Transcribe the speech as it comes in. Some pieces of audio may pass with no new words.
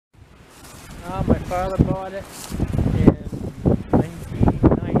My father bought it in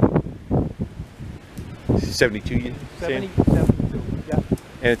 1990. 72, you saying? 72, yeah.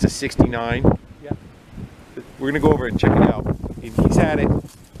 And it's a 69. Yeah. We're going to go over and check it out. And he's had it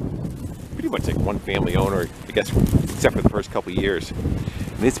pretty much like one family owner, I guess, except for the first couple of years.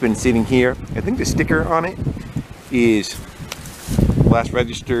 And it's been sitting here. I think the sticker on it is last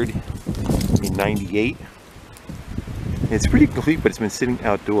registered in 98. It's pretty complete, but it's been sitting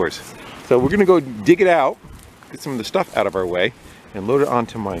outdoors. So we're gonna go dig it out, get some of the stuff out of our way, and load it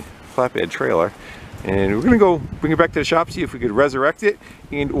onto my flatbed trailer. And we're gonna go bring it back to the shop, see if we could resurrect it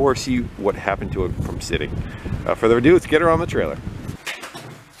and or see what happened to it from sitting. Without further ado, let's get her on the trailer.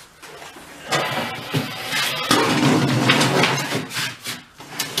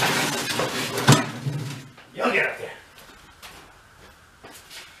 You'll get up there.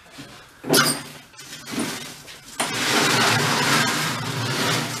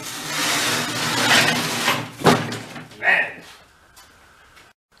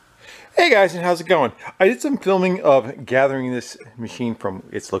 Hey guys, and how's it going? I did some filming of gathering this machine from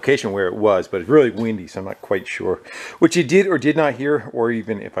its location where it was, but it's really windy, so I'm not quite sure what you did or did not hear, or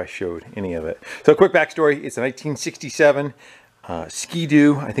even if I showed any of it. So quick backstory, it's a 1967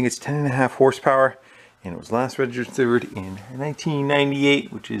 Ski-Doo. I think it's 10.5 horsepower, and it was last registered in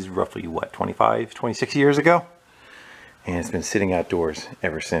 1998, which is roughly, what, 25, 26 years ago? And it's been sitting outdoors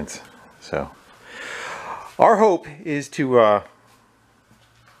ever since. So our hope is to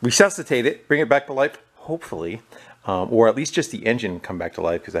resuscitate it, bring it back to life, hopefully, or at least just the engine come back to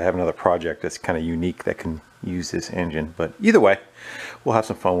life, because I have another project that's kind of unique that can use this engine. But either way, we'll have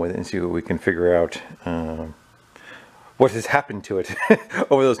some fun with it and see what we can figure out, what has happened to it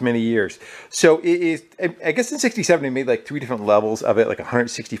over those many years. So it is, I guess in 67 they made like 3 different levels of it, like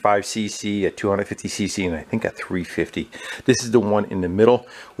 165cc, a 250cc, and I think a 350. This is the one in the middle,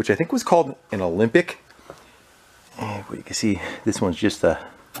 which I think was called an Olympic. And you can see this one's just a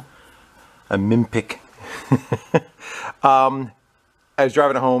Mimpic. I was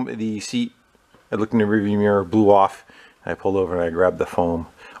driving home, the seat, I looked in the rearview mirror, blew off. I pulled over and I grabbed the foam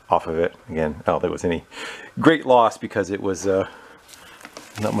off of it. Again, I don't think it was any great loss because it was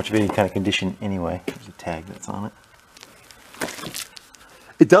not much of any kind of condition anyway. There's a tag that's on it.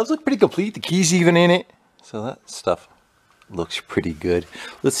 It does look pretty complete. The key's even in it. So that stuff looks pretty good.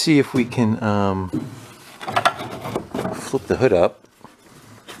 Let's see if we can flip the hood up.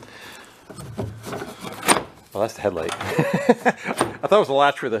 Well, that's the headlight. I thought it was a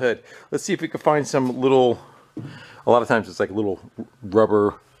latch for the hood. Let's see if we can find some little, a lot of times it's like little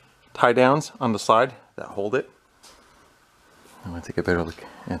rubber tie downs on the side that hold it. I'm gonna take a better look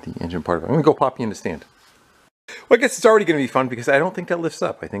at the engine part of it. I'm gonna go pop you in the stand. Well, I guess it's already gonna be fun because I don't think that lifts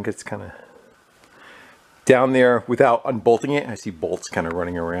up. I think it's kind of down there without unbolting it. I see bolts kind of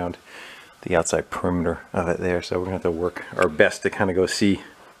running around the outside perimeter of it there, so we're gonna have to work our best to kind of go see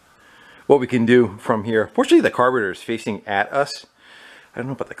what we can do from here. Fortunately, the carburetor is facing at us. I don't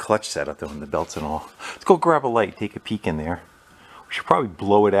know about the clutch setup though, and the belts and all. Let's go grab a light, take a peek in there. We should probably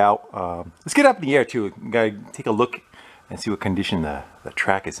blow it out. Let's get up in the air too. We gotta take a look and see what condition the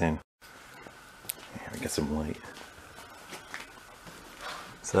track is in. Yeah, we got some light.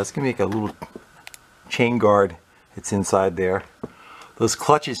 So that's gonna make a little chain guard that's inside there. Those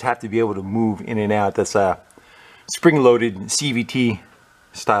clutches have to be able to move in and out. That's a spring-loaded CVT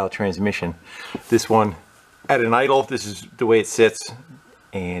style transmission. This one at an idle, this is the way it sits,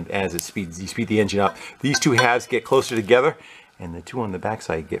 and as it speeds, you speed the engine up. These two halves get closer together, and the two on the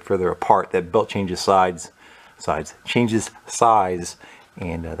backside get further apart. That belt changes changes size,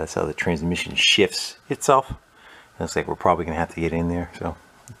 and that's how the transmission shifts itself. Looks like we're probably gonna have to get in there. So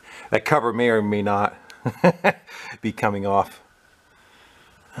that cover may or may not be coming off.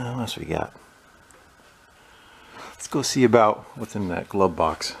 What else we got? Let's go see about what's in that glove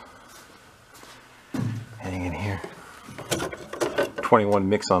box. Hang in here. 21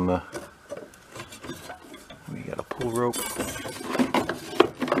 mix on the. We got a pull rope.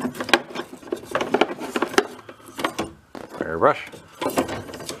 Fire brush.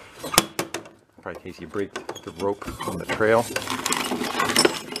 Probably in case you break the rope on the trail.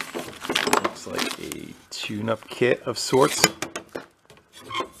 Looks like a tune-up kit of sorts.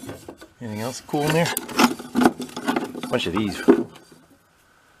 Anything else cool in there? A bunch of these. What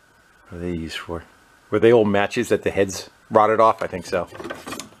are they used for? Were they old matches that the heads rotted off? I think so.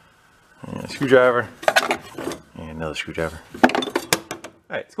 And a screwdriver. And another screwdriver.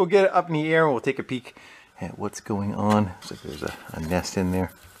 Alright, let's go get it up in the air and we'll take a peek at what's going on. Looks like there's a nest in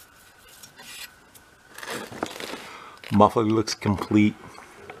there. Muffler looks complete.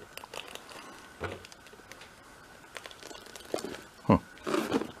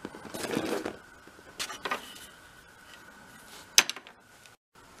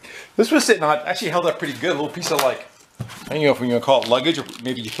 This was sitting on, actually held up pretty good. A little piece of like, I don't know if we're gonna call it luggage, or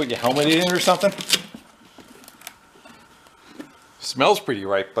maybe you put your helmet in it or something. Smells pretty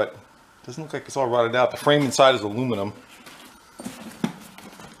right, but doesn't look like it's all rotted out. The frame inside is aluminum.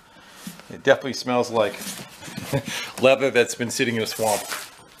 It definitely smells like leather that's been sitting in a swamp.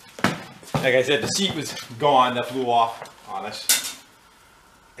 Like I said, the seat was gone, that blew off on us.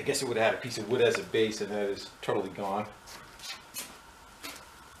 I guess it would have had a piece of wood as a base, and that is totally gone.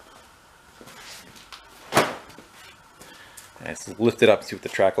 Let's lift it up and see what the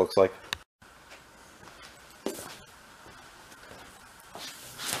track looks like.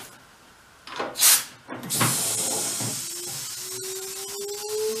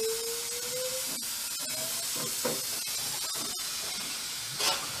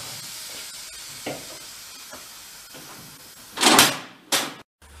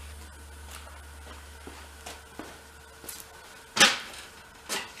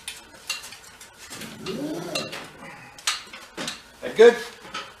 That good?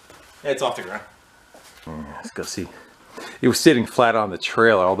 Yeah, it's off the ground. Let's go see. It was sitting flat on the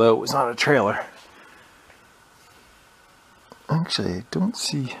trailer, although it was not a trailer. Actually, I don't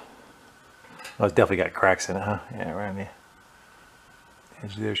see. Oh, it's definitely got cracks in it, huh? Yeah, around the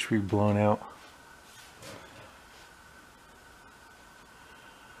edge there should be blown out.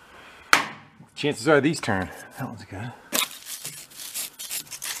 Chances are these turn. That one's good.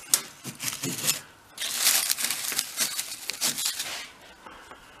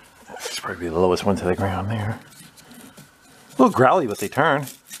 That's probably the lowest one to the ground there. A little growly, but they turn.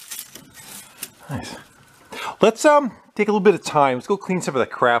 Nice. Let's take a little bit of time. Let's go clean some of the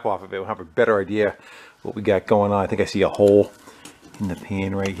crap off of it. We'll have a better idea what we got going on. I think I see a hole in the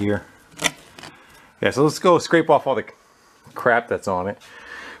pan right here. Yeah, so let's go scrape off all the crap that's on it.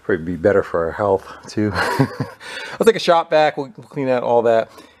 Probably be better for our health too. I'll take a shot back. We'll clean out all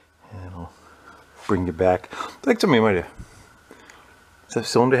that, and I'll bring you back. I think somebody might have. Is that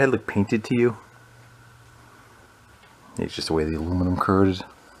cylinder head look painted to you? It's just the way the aluminum corroded.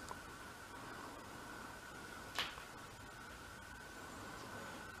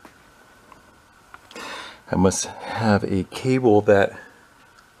 I must have a cable that,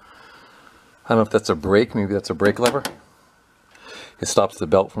 I don't know if that's a brake, maybe that's a brake lever. It stops the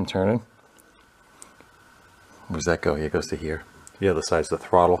belt from turning. Where does that go? Yeah, it goes to here. The other side's the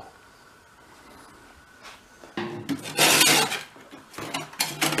throttle.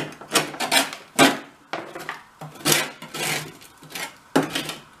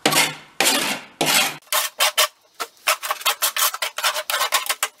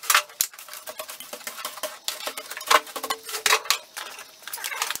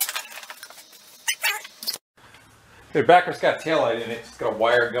 The backer's got a taillight in it. It's got a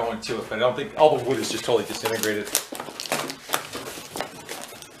wire going to it, but I don't think all the wood is just totally disintegrated.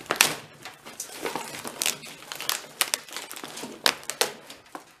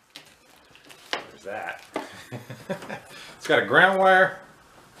 There's that. It's got a ground wire.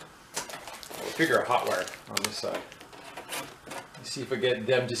 We'll figure a hot wire on this side. Let's see if I get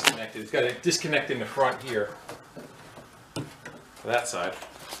them disconnected. It's got a disconnect in the front here for that side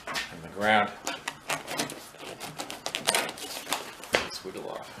and the ground.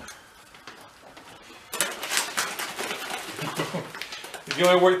 Wiggle off. The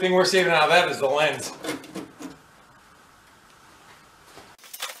only thing we're saving out of that is the lens.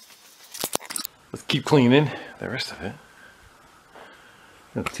 Let's keep cleaning the rest of it.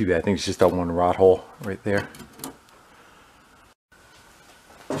 Not too bad. I think it's just that one rot hole right there.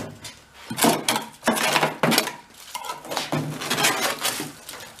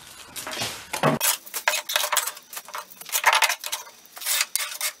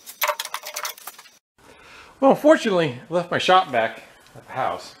 Well, unfortunately, I left my shop back at the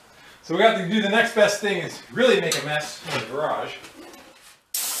house. So we got to do the next best thing is really make a mess in the garage.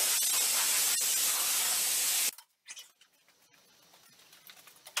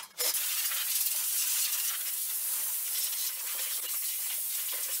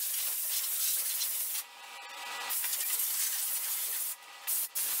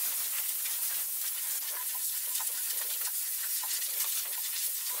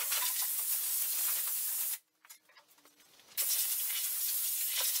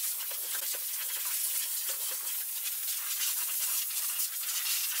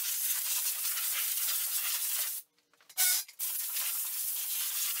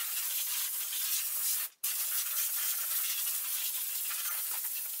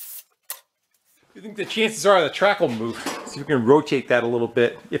 I think the chances are the track will move. See if we can rotate that a little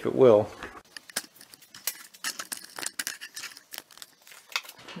bit, if it will.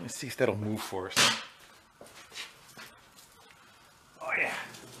 Let's see if that'll move for us. Oh yeah.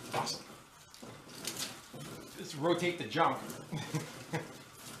 Awesome. Just rotate the junk.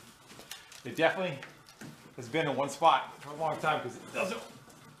 It definitely has been in one spot for a long time because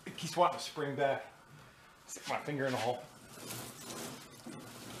it keeps wanting to spring back. Stick my finger in the hole.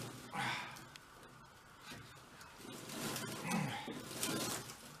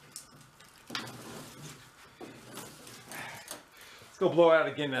 Let's go blow out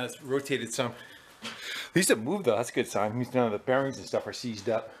again now it's rotated some. At least it moved though, that's a good sign. It means none of the bearings and stuff are seized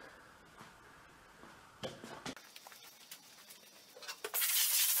up.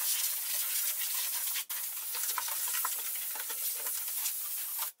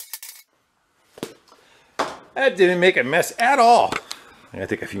 That didn't make a mess at all. I gotta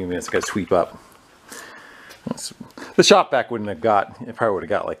take a few minutes, gotta sweep up. The shop vac wouldn't have got, it probably would have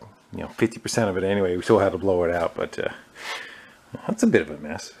got like, 50% of it anyway. We still had to blow it out, but that's a bit of a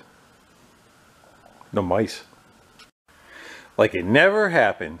mess. No mice. Like it never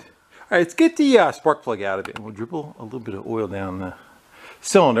happened. All right, let's get the spark plug out of it and we'll dribble a little bit of oil down the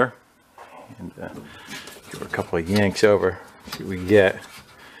cylinder and give it a couple of yanks over, see what we get.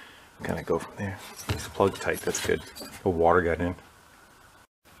 Kind of go from there. It's plug tight, that's good. The water got in.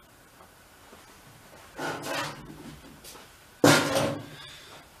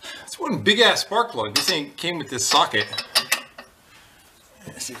 It's one big ass spark plug. This ain't came with this socket.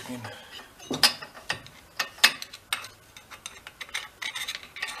 Let's see if we can.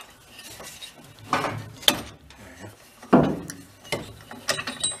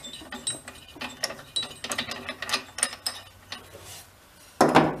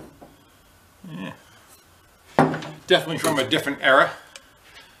 Definitely from a different era.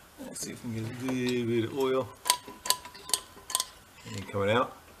 Let's see if we can get a little bit of oil. Anything coming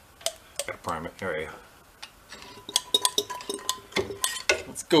out? Gotta prime it. There we go.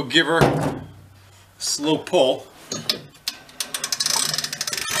 Let's go give her a slow pull.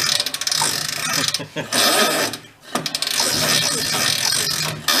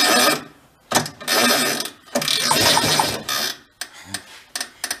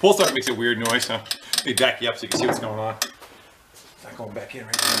 Pull start makes a weird noise, huh? Let me back you up so you can see what's going on. It's not going back in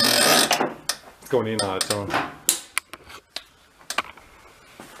right now. It's going in on its own.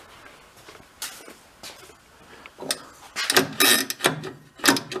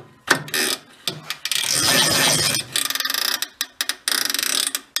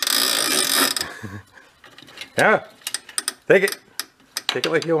 Yeah, take it. Take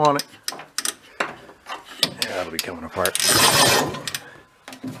it like you want it. Yeah, that'll be coming apart.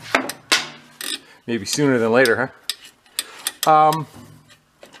 Maybe sooner than later, huh?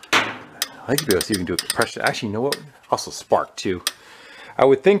 I like to be able to see if we can do a compression. Actually, you know what? Also spark too. I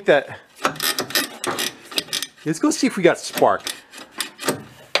would think that. Let's go see if we got spark.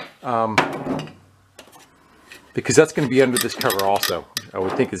 Because that's going to be under this cover also. I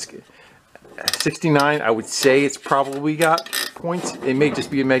would think it's 69. I would say it's probably got points. It may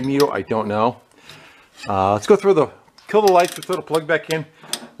just be a magneto. I don't know. Let's go throw kill the lights. We'll throw the plug back in.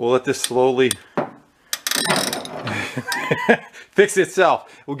 We'll let this slowly fix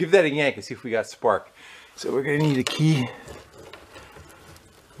itself. We'll give that a yank and see if we got spark. So we're gonna need a key.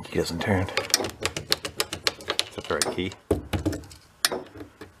 Key doesn't turn. Is that the right key?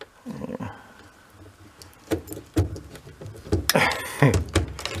 Yeah.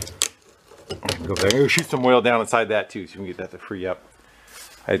 Go back. I'm gonna shoot some oil down inside that too, so we can get that to free up.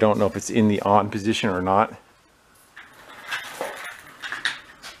 I don't know if it's in the on position or not.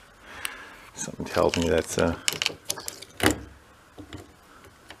 Something tells me that's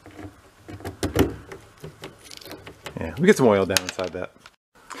yeah, we get some oil down inside that.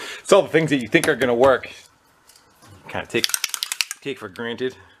 It's all the things that you think are going to work, kind of take for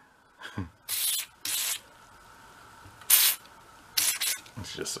granted.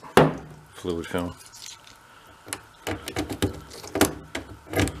 It's just some fluid film.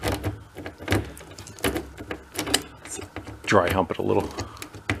 Let's dry hump it a little.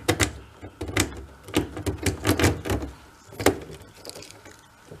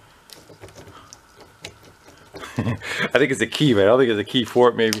 I think it's a key, but I don't think it's a key for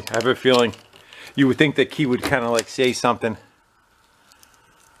it. Maybe I have a feeling you would think the key would kind of like say something.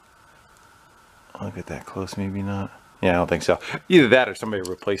 I'll look at that close, maybe not. Yeah, I don't think so. Either that or somebody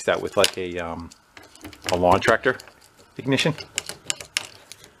replaced that with like a lawn tractor ignition.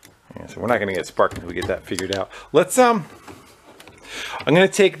 Yeah, so we're not gonna get spark until we get that figured out. Let's I'm gonna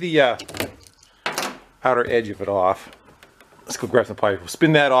take the outer edge of it off. Let's go grab some pliers. We'll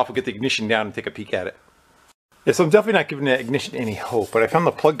spin that off. We'll get the ignition down and take a peek at it. Yeah, so I'm definitely not giving the ignition any hope, but I found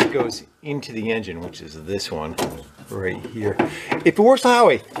the plug that goes into the engine, which is this one right here. If it works how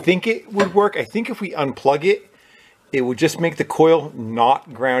I think it would work, I think if we unplug it it will just make the coil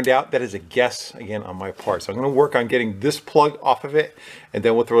not ground out. That is a guess, again, on my part. So I'm going to work on getting this plug off of it, and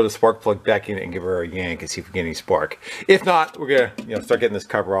then we'll throw the spark plug back in and give her a yank and see if we get any spark. If not, we're going to, you know, start getting this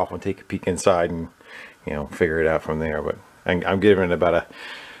cover off and take a peek inside and, you know, figure it out from there. But I'm giving it about a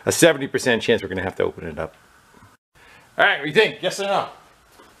 70% chance we're going to have to open it up. All right, what do you think? Yes or no?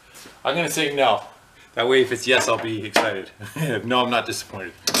 I'm going to say no. That way, if it's yes, I'll be excited. If no, I'm not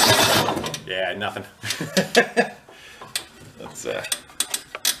disappointed. Yeah, nothing. Let's give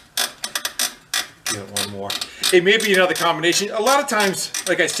it one more. It may be another combination. A lot of times,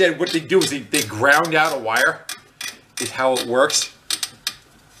 like I said, what they do is they ground out a wire, is how it works.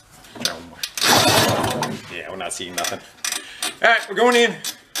 Try one more. Yeah, we're not seeing nothing. All right, we're going in.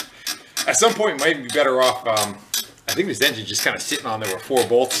 At some point, it might be better off. I think this engine just kind of sitting on there with 4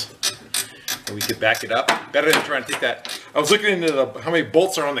 bolts. And we could back it up. Better than trying to take that. I was looking into how many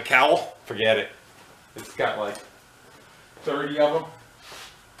bolts are on the cowl. Forget it. It's got like 30 of them.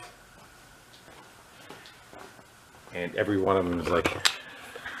 And every one of them is like,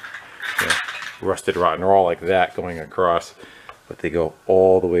 you know, rusted, rotten. They're all like that going across. But they go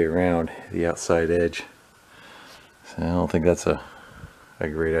all the way around the outside edge. So I don't think that's a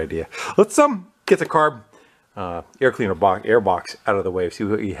great idea. Let's get the carb air cleaner box, air box out of the way. See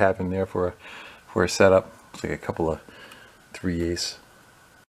what you have in there for a setup. Looks like a couple of 3/8.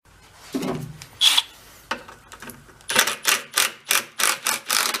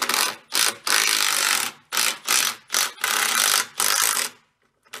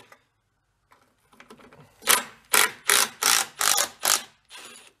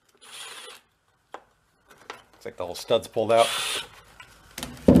 Looks like the whole stud's pulled out.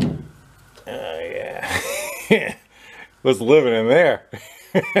 Yeah. Was living in there.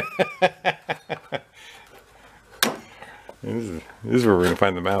 This is where we're gonna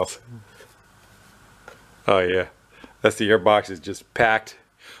find the mouse. Oh yeah, that's the airbox is just packed.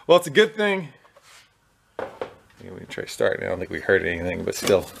 Well, it's a good thing. Let me try starting. I don't think we heard anything, but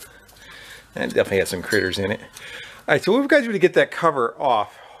still, it definitely has some critters in it. All right, so what we've got to do to get that cover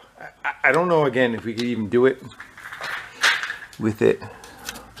off? I don't know again if we could even do it with it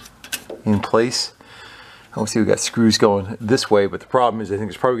in place. Obviously, we got screws going this way, but the problem is I think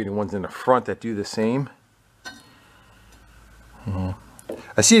there's probably going to be ones in the front that do the same.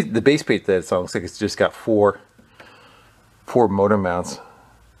 I see the base plate that it's on. Looks like it's just got four motor mounts.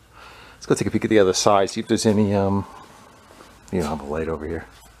 Let's go take a peek at the other side, see if there's any. You know, I have a light over here.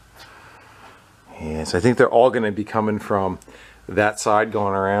 Yeah, so I think they're all going to be coming from that side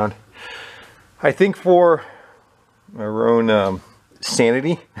going around. I think for our own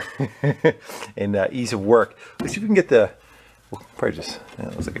sanity and ease of work, let's see if we can get the. We'll probably just. Yeah,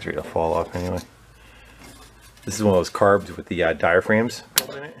 it looks like it's ready to fall off anyway. This is one of those carbs with the diaphragms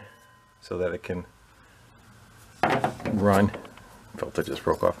built in it, so that it can run. Filter just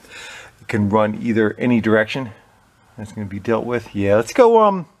broke off. It can run either any direction. That's going to be dealt with. Yeah, let's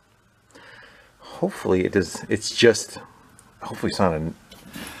go. Hopefully it does. It's just. Hopefully it's not a.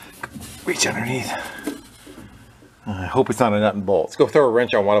 Reach underneath. I hope it's not a nut and bolt. Let's go throw a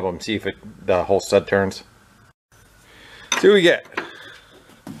wrench on one of them. See if the whole stud turns. See what we get.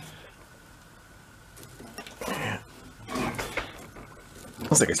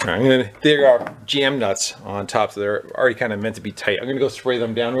 Looks like it's turning. There are jam nuts on top, so they're already kind of meant to be tight. I'm gonna go spray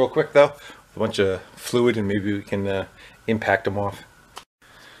them down real quick though, with a bunch of fluid, and maybe we can impact them off.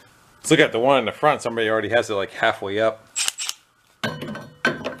 Let's look at the one in the front. Somebody already has it like halfway up.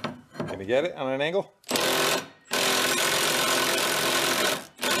 Can you get it on an angle?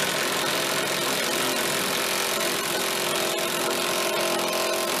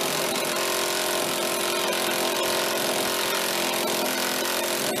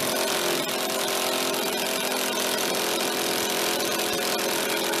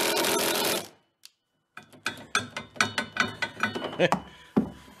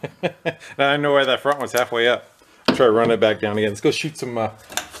 Now I know why that front one's halfway up. I'll try to run it back down again. Let's go shoot some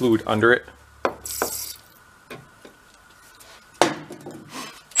fluid under it.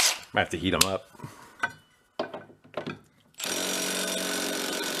 Might have to heat them up.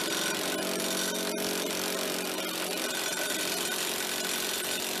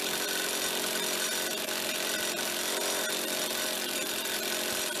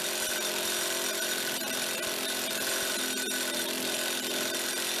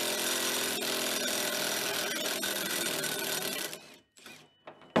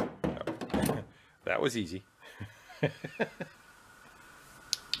 That was easy.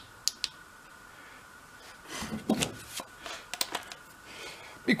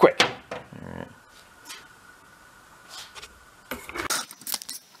 Be quick. All right.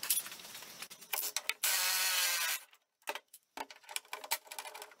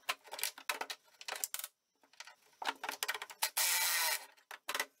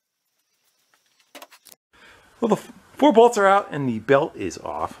 Well, the 4 bolts are out and the belt is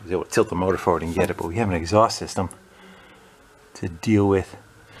off. I was able to tilt the motor forward and get it, but we have an exhaust system to deal with.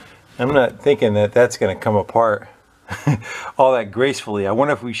 I'm not thinking that that's going to come apart all that gracefully. I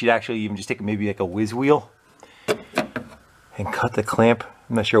wonder if we should actually even just take maybe like a whiz wheel and cut the clamp.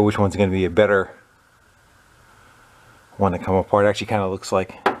 I'm not sure which one's going to be a better one to come apart. It actually kind of looks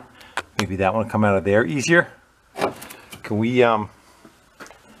like maybe that one come out of there easier. Can we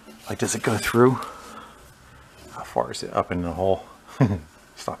like, does it go through? How far is it up in the hole?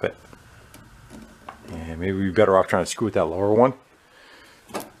 Stop it. Yeah, maybe we'd be better off trying to screw with that lower one.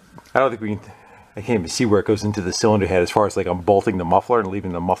 I don't think we can, I can't even see where it goes into the cylinder head as far as like I'm bolting the muffler and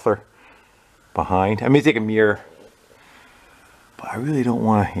leaving the muffler behind. I may take a mirror, but I really don't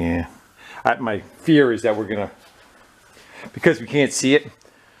want to, yeah. My fear is that we're gonna, because we can't see it,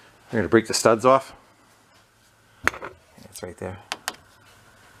 we're gonna break the studs off. Yeah, it's right there.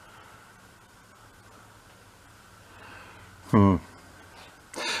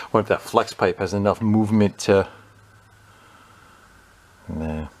 What if that flex pipe has enough movement to...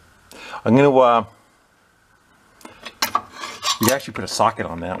 Nah. I'm gonna we can actually put a socket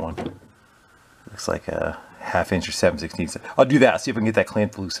on that one. Looks like a 1/2 inch or 7/16. I'll do that, see if we can get that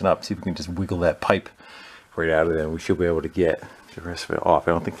clamp to loosen up, see if we can just wiggle that pipe right out of there. We should be able to get the rest of it off.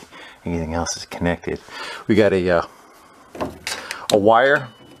 I don't think anything else is connected. We got a wire,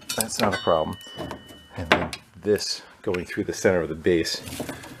 that's not a problem. And then this going through the center of the base.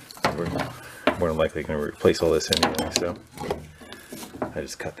 We're more than likely going to replace all this anyway, so I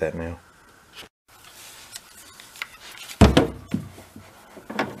just cut that now.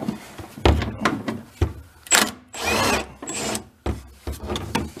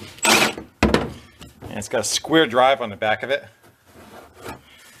 And it's got a square drive on the back of it.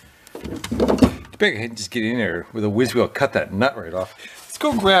 It's big, I can just get in there with a whiz wheel, cut that nut right off. Let's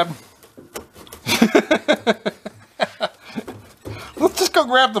go grab. Let's just go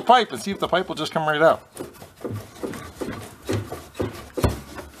grab the pipe and see if the pipe will just come right out.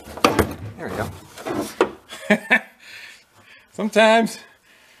 There we go. Sometimes it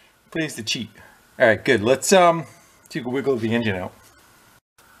pays to cheat. All right, good. Let's see if we can wiggle the engine out.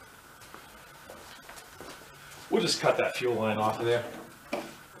 We'll just cut that fuel line off of there. I'm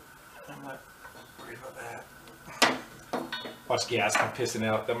not worried about that. Watch gas come pissing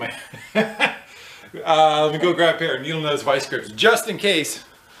out. That might. Let me go grab a pair of needle nose vice grips just in case,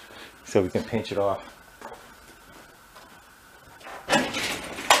 so we can pinch it off.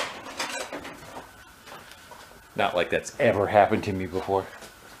 Not like that's ever happened to me before.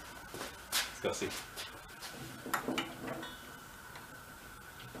 Let's go see.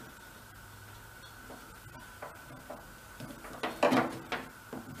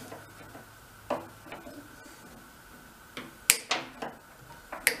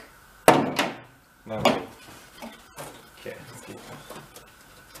 No. Okay, let's keep going.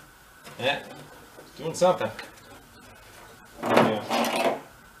 Yeah, it's doing something. Yeah.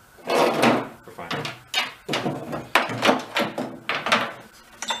 We're fine.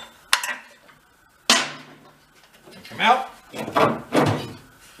 Come out.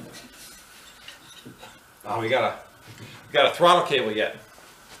 Oh, we got a throttle cable yet.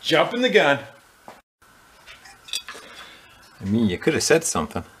 Jumping the gun. I mean, you could have said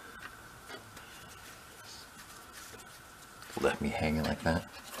something. Left me hanging like that.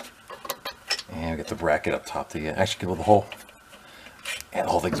 And we get the bracket up top to actually get the whole, and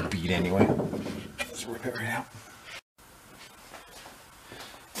the whole thing's beat anyway. Let's rip it right out.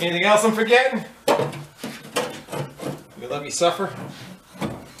 Anything else I'm forgetting? You let me suffer?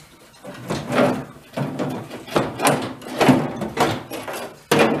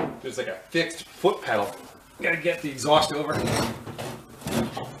 There's like a fixed foot pedal. Gotta get the exhaust over. Come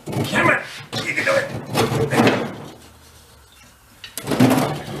on! You can do it!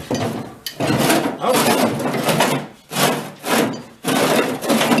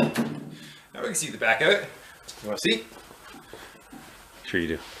 Now we can see the back of it. You want to see? Sure you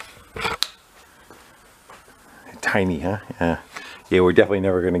do. Tiny, huh? Yeah, we're definitely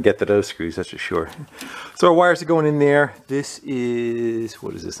never going to get to those screws, that's for sure. So our wires are going in there. This is,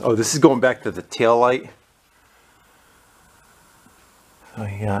 what is this? Oh, this is going back to the tail light. So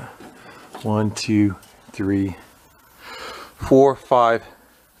you got 1, 2, 3, 4, 5,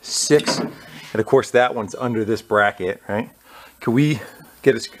 6. And of course that one's under this bracket, right? Can we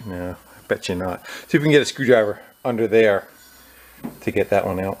get a, no, I bet you not. See if we can get a screwdriver under there to get that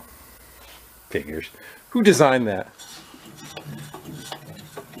one out. Figures. Who designed that?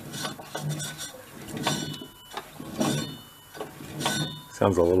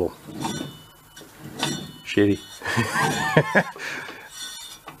 Sounds a little shitty.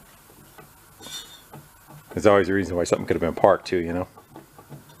 There's always a reason why something could have been parked too, you know.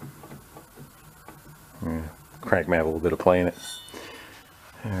 Yeah, crank may have a little bit of play in it.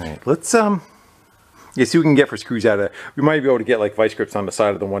 All right, let's yeah, see what we can get for screws out of it. We might be able to get like vice grips on the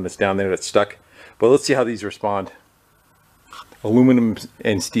side of the one that's down there that's stuck. But let's see how these respond. Aluminum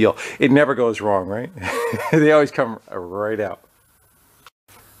and steel. It never goes wrong, right? They always come right out.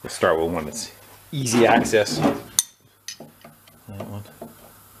 Let's start with one that's easy access. That one.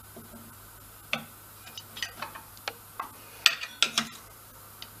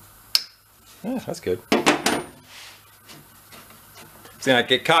 Yeah, that's good. Let's not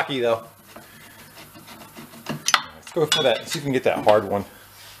get cocky though. Let's go for that. See if we can get that hard one.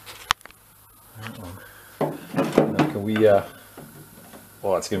 That one. Now, can we?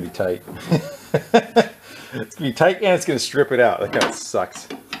 Oh, it's gonna be tight. It's gonna be tight, and it's gonna strip it out. That kind of sucks.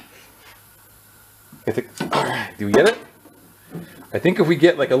 I think. Do we get it? I think if we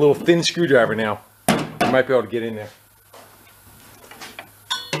get like a little thin screwdriver now, we might be able to get in there.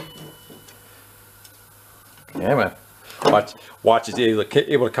 Yeah, man. Watch it's able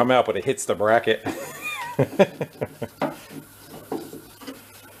to come out, but it hits the bracket.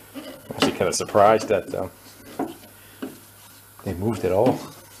 Actually, kind of surprised that they moved it all.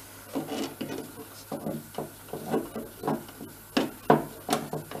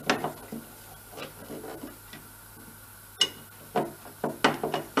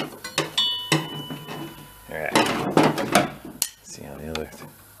 All right. Let's see how the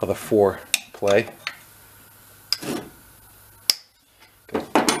other four play.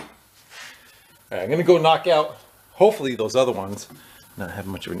 I'm going to go knock out, hopefully, those other ones. Not have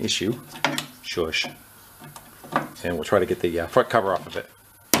much of an issue. Shush. And we'll try to get the front cover off of it.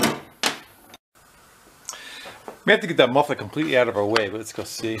 We have to get that muffler completely out of our way, but let's go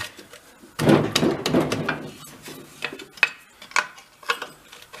see. I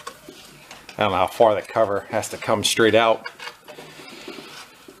don't know how far the cover has to come straight out.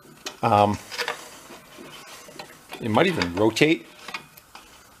 It might even rotate.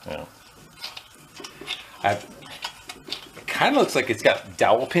 Yeah. It kind of looks like it's got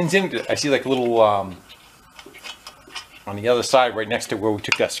dowel pins in it. I see like a little on the other side right next to where we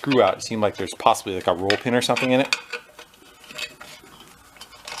took that screw out. It seemed like there's possibly like a roll pin or something in it.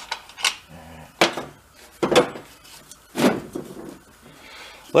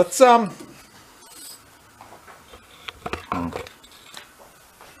 Let's that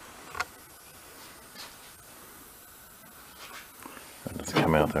doesn't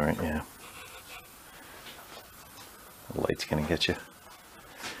come out there, right? Yeah. The light's gonna get you.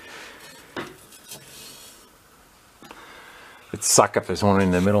 It'd suck if there's one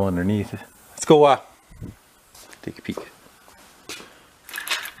in the middle underneath. Let's go take a peek.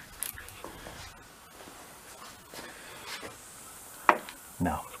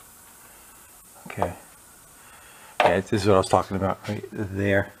 No. Okay. Yeah, this is what I was talking about right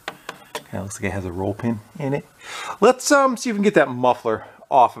there. Kind of looks like it has a roll pin in it. Let's see if we can get that muffler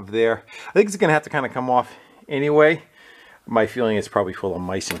off of there. I think it's gonna have to kind of come off anyway. My feeling is probably full of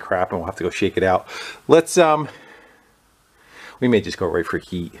mice and crap, and we'll have to go shake it out. Let's we may just go right for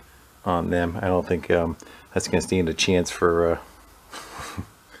heat on them. I don't think that's gonna stand a chance for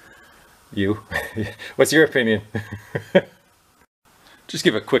you. What's your opinion? Just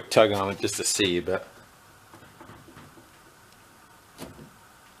give a quick tug on it just to see, but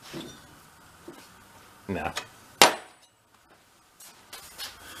no.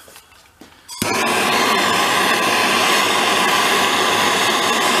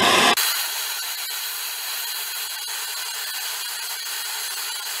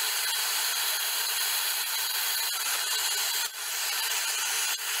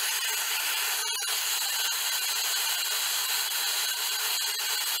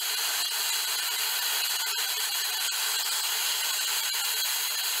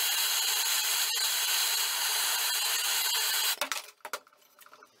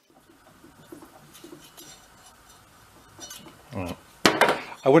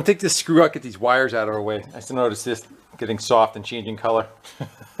 I want to take this screw out, get these wires out of our way. I still notice this getting soft and changing color.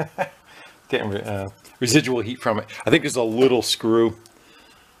 Getting residual heat from it. I think there's a little screw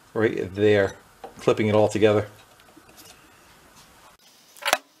right there, clipping it all together.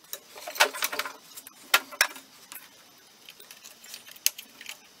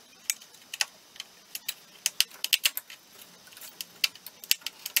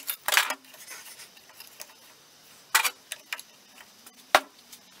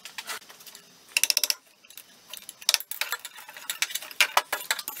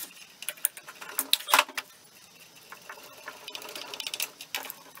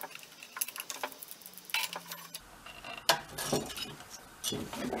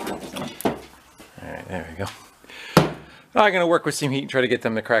 There we go. I'm going to work with some heat and try to get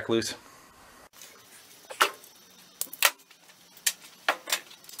them to crack loose.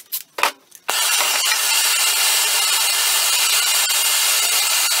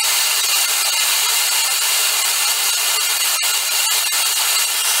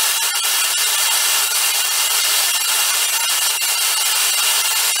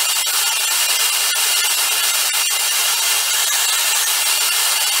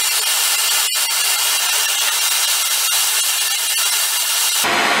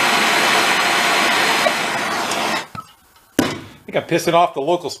 I think I'm pissing off the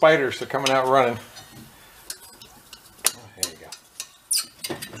local spiders. They're coming out running. Oh, there you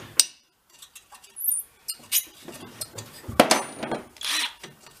go.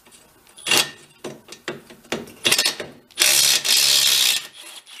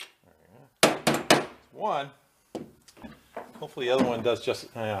 One. Hopefully the other one does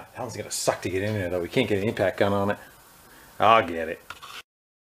just... that one's going to suck to get in there, though. We can't get an impact gun on it. I'll get it.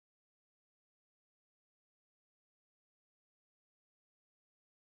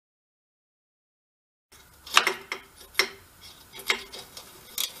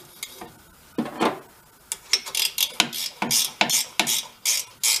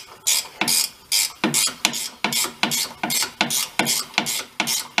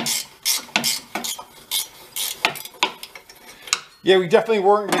 Yeah, we definitely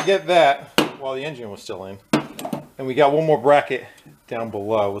weren't going to get that while the engine was still in. And we got one more bracket down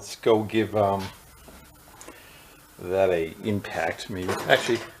below. Let's go give that a impact, maybe.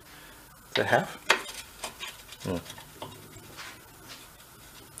 Actually, is that half? Yeah.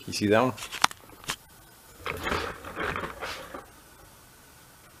 You see that one?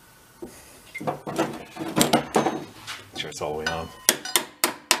 Make sure it's all the way on.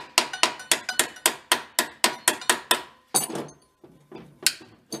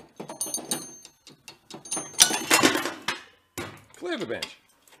 Flip a bench.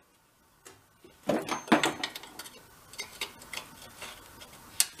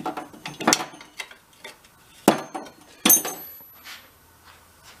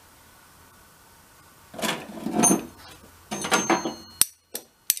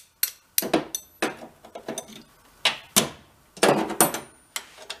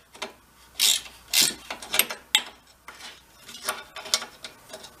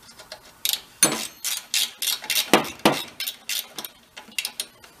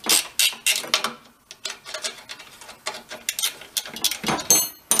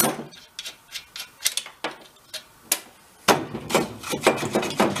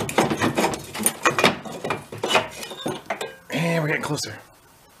 And we're getting closer.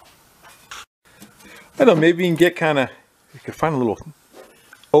 I don't know, maybe we can get kind of, we could find a little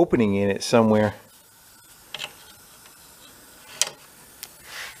opening in it somewhere.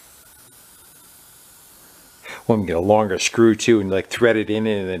 Well, we can get a longer screw too and like thread it in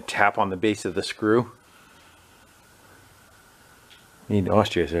and then tap on the base of the screw. Need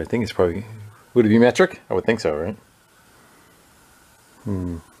Austria, so I think it's probably, would it be metric? I would think so, right?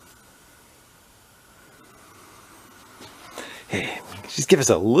 Hey, just give us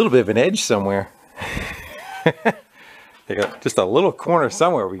a little bit of an edge somewhere. Just a little corner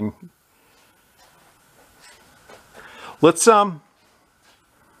somewhere we can. Let's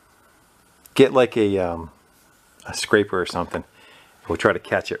get like a scraper or something. We'll try to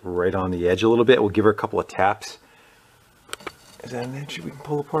catch it right on the edge a little bit. We'll give her a couple of taps. Is that an edge we can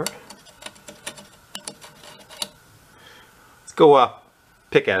pull apart? Let's go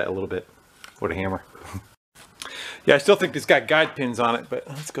pick at it a little bit with a hammer. Yeah, I still think it's got guide pins on it, but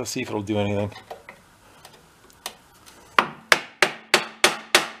let's go see if it'll do anything.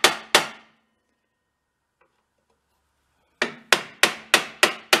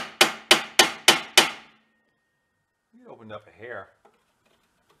 It opened up a hair.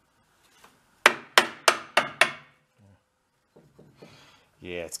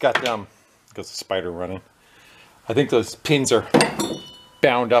 Yeah, it's got goes the spider running. I think those pins are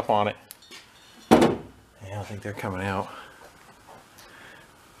bound up on it. I don't think they're coming out.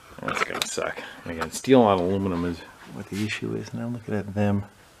 That's gonna suck. Again, steel on aluminum is what the issue is. Now looking at them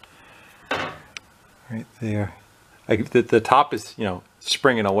right there. The top is, you know,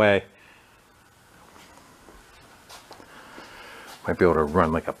 springing away. Might be able to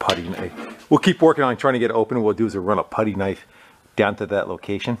run like a putty knife. We'll keep working on trying to get it open. What we'll do is run a putty knife down to that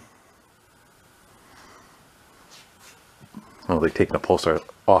location. I don't think taking the pull start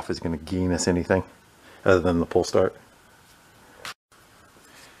off is going to gain us anything other than the pull start.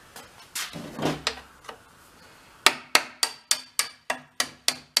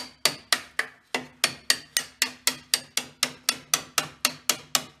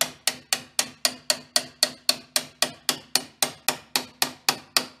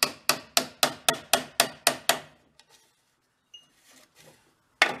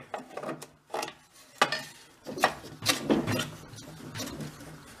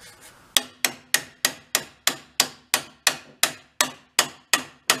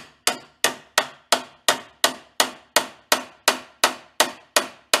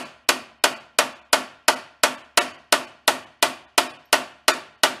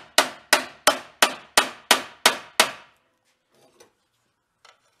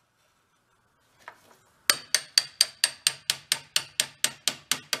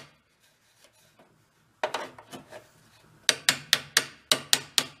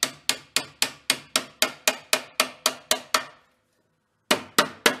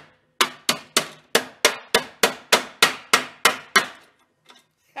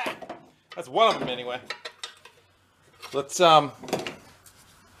 That's one of them anyway. Let's I'm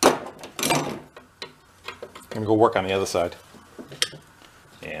gonna go work on the other side.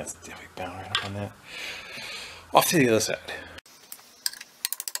 Yeah, it's definitely bound right up on that. Off to the other side.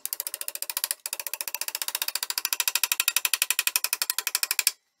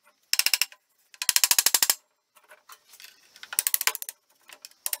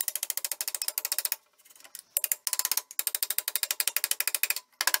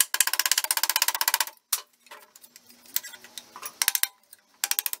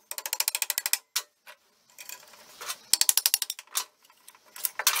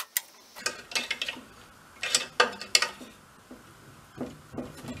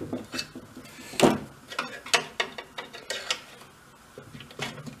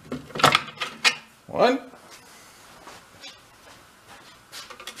 One.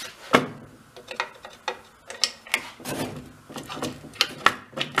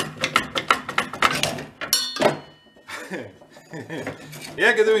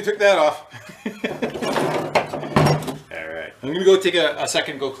 Yeah, good that we took that off. Alright, I'm gonna go take a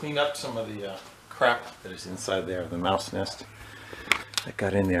second, go clean up some of the crap that is inside there, the mouse nest that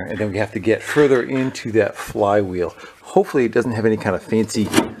got in there. And then we have to get further into that flywheel. Hopefully it doesn't have any kind of fancy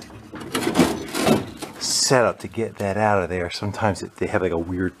setup to get that out of there. Sometimes they have like a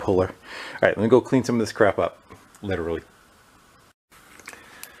weird puller. Alright, let me go clean some of this crap up, literally.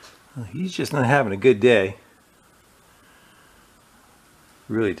 Well, he's just not having a good day.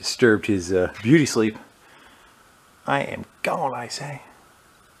 Really disturbed his beauty sleep. I am gone, I say.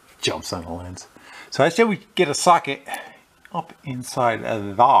 Jumps on the lens. So I said we get a socket up inside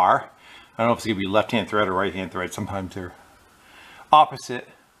of there. I don't know if it's going to be left-hand thread or right-hand thread. Sometimes they're opposite,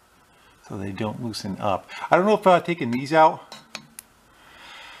 so they don't loosen up. I don't know if taking these out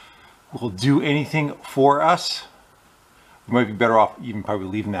will do anything for us. We might be better off even probably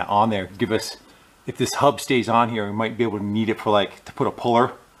leaving that on there. Give us, if this hub stays on here, we might be able to need it for like to put a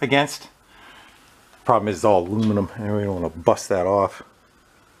puller against. Problem is it's all aluminum and we don't want to bust that off.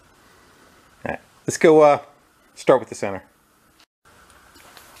 All right, let's go start with the center.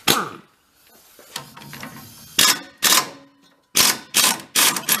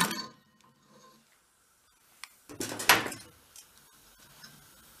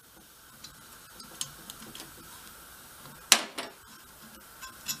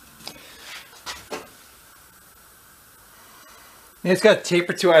 And it's got a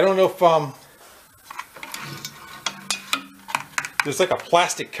taper to it. I don't know if there's like a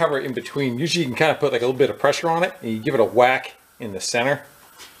plastic cover in between. Usually you can kind of put like a little bit of pressure on it and you give it a whack in the center.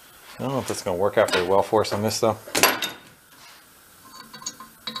 I don't know if that's going to work out very well for us on this though.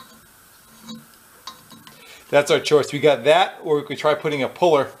 That's our choice. We got that, or we could try putting a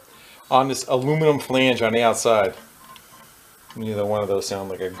puller on this aluminum flange on the outside. Neither one of those sound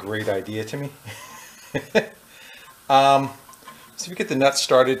like a great idea to me. So we get the nuts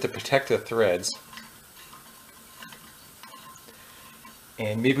started to protect the threads.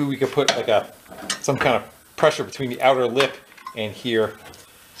 And maybe we could put like some kind of pressure between the outer lip and here.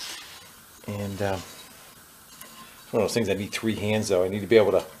 And it's one of those things I need 3 hands though. I need to be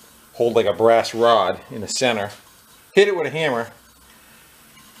able to hold like a brass rod in the center, hit it with a hammer,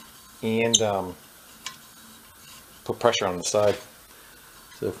 and put pressure on the side.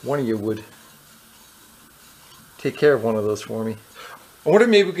 So if one of you would take care of one of those for me. I wonder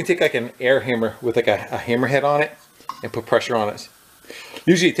if maybe we can take like an air hammer with like a hammerhead on it and put pressure on it.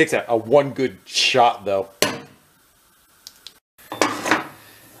 Usually it takes a one good shot though.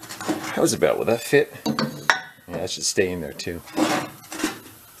 How's about, will that fit? Yeah, that should stay in there too.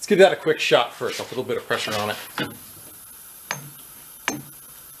 Let's give that a quick shot first. I'll put a little bit of pressure on it.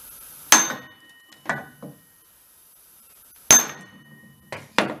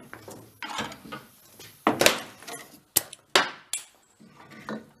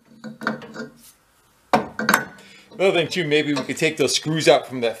 Another thing too, maybe we could take those screws out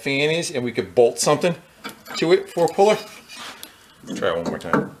from that fan is and we could bolt something to it for a puller. Let's try it one more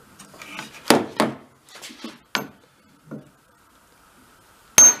time.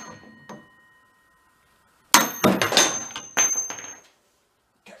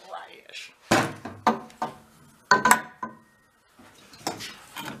 Get right-ish.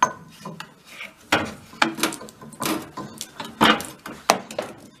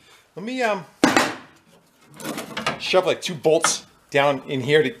 Let me shove like 2 bolts down in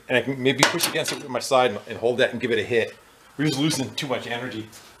here and I can maybe push against it with my side and hold that and give it a hit. We're just losing too much energy.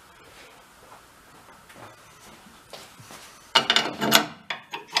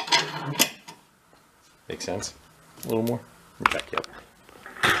 Makes sense. A little more. Back you up.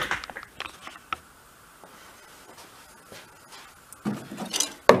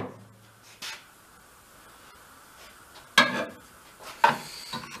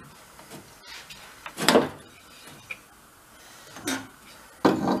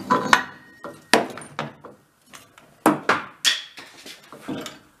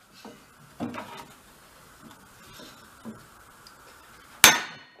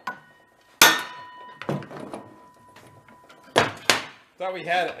 Thought we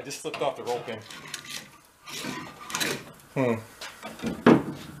had it. I just slipped off the roll pin.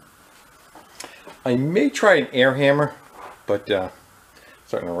 I may try an air hammer, but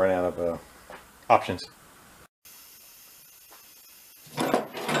starting to run out of options.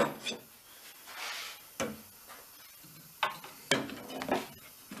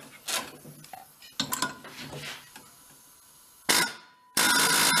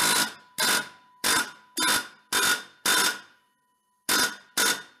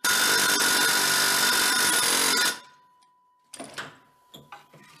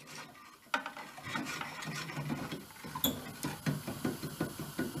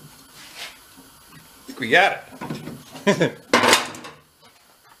 We got it. Look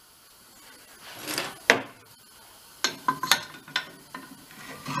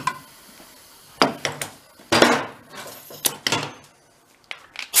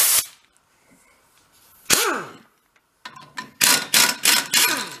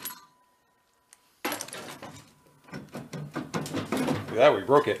at that, we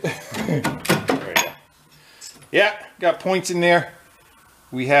broke it. There we go. Yeah, got points in there.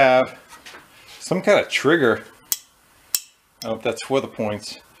 We have some kind of trigger. I hope that's for the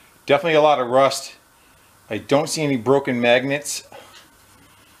points. Definitely a lot of rust. I don't see any broken magnets.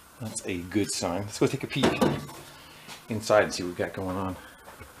 That's a good sign. Let's go take a peek inside and see what we've got going on.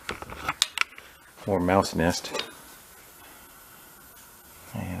 More mouse nest.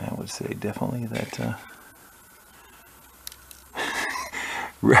 And I would say definitely that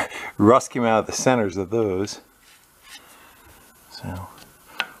rust came out of the centers of those. So,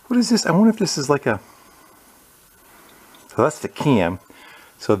 what is this? I wonder if this is like a... So that's the cam.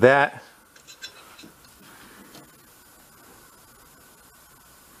 So that...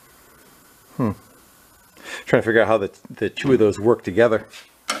 Trying to figure out how the two of those work together.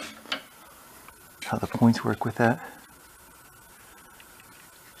 How the points work with that.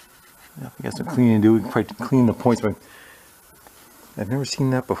 Yeah, we got some cleaning to do. We can probably clean the points, but I've never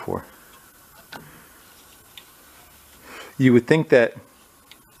seen that before. You would think that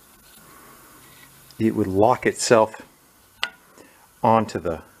it would lock itself onto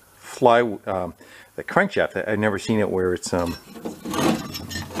the the crankshaft. I've never seen it where it's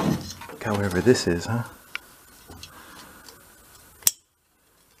however this is, huh?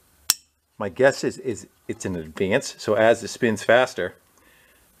 My guess is it's in advance, so as it spins faster,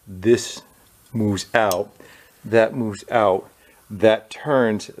 this moves out, that moves out, that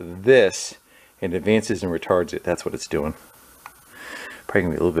turns this and advances and retards it. That's what it's doing. Probably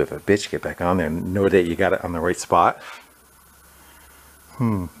gonna be a little bit of a bitch to get back on there and know that you got it on the right spot.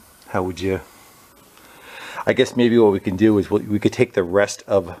 How would you... I guess maybe what we can do is we could take the rest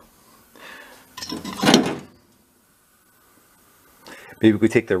of... Maybe we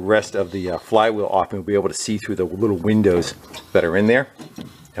could take the rest of the flywheel off and we'll be able to see through the little windows that are in there.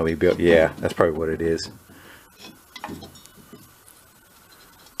 And we'd be able, yeah, that's probably what it is.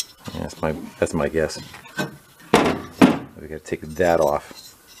 Yeah, that's my guess. We gotta take that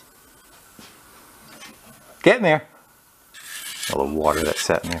off. Getting there. All the water that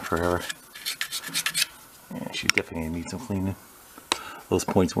sat in there forever. Yeah, she's definitely gonna need some cleaning. Those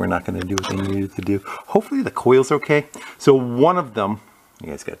points were not gonna do what they needed to do. Hopefully the coil's okay. So one of them, you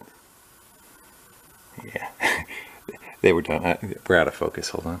guys got, yeah, they were done. We're out of focus.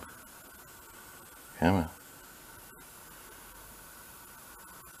 Hold on. Come on.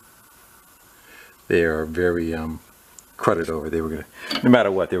 They are very crudted over. They were gonna, no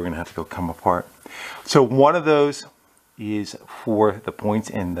matter what, they were gonna have to go come apart. So one of those is for the points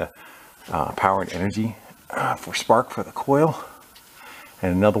and the power and energy for spark for the coil,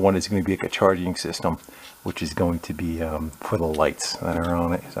 and another one is going to be like a charging system, which is going to be for the lights that are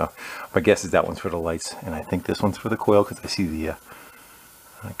on it. So my guess is that one's for the lights, and I think this one's for the coil because I see the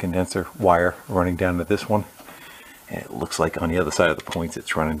condenser wire running down to this one, and it looks like on the other side of the points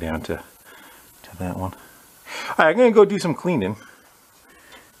it's running down to that one. All right, I'm gonna go do some cleaning,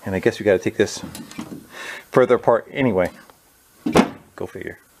 and I guess we got to take this further apart anyway. Go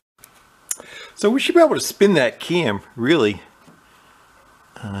figure. So we should be able to spin that cam really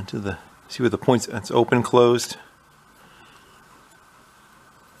to the, see where the points, it's open, closed,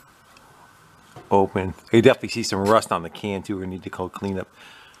 open. You definitely see some rust on the can too. We need to call clean up.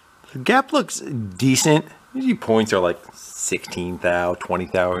 The gap looks decent. Usually points are like 16 thou, 20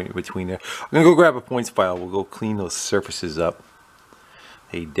 thou in between there. I'm gonna go grab a points file. We'll go clean those surfaces up.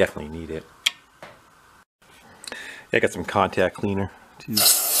 They definitely need it. Yeah, I got some contact cleaner too.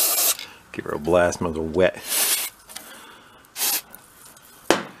 Give her a blast, might as well wet.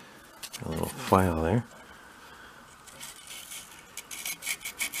 A little file there.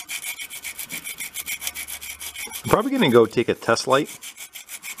 Probably gonna go take a test light,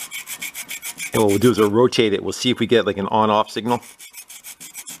 and what we'll do is we'll rotate it. We'll see if we get like an on-off signal.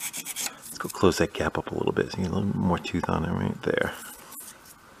 Let's go close that gap up a little bit. See a little more tooth on it right there.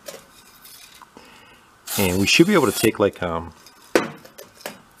 And we should be able to take like an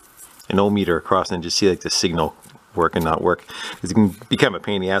ohmmeter across and just see like the signal work and not work. Because it can become a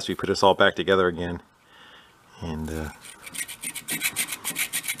pain in the ass if we put this all back together again. And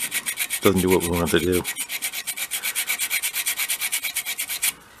doesn't do what we want it to do.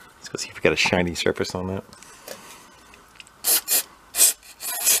 Let's go see if we got a shiny surface on that.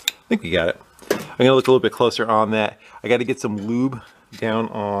 I think we got it. I'm gonna look a little bit closer on that. I got to get some lube down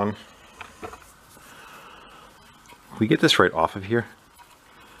on. If we get this right off of here,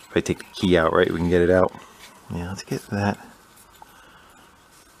 if I take the key out, right, we can get it out. Yeah, let's get that.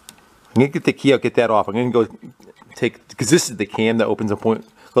 I'm gonna get the key out, get that off. I'm gonna go take, because this is the cam that opens a point,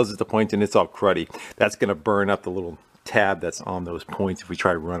 closes the point, and it's all cruddy. That's gonna burn up the little tab that's on those points if we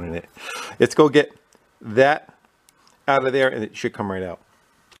try running it. Let's go get that out of there, and it should come right out.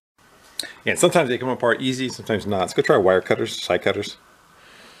 And sometimes they come apart easy, sometimes not. Let's go try wire cutters, side cutters.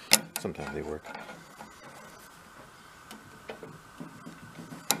 Sometimes they work.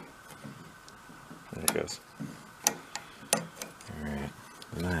 There it goes. All right,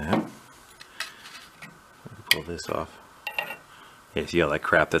 that. Pull this off. Yeah, see all that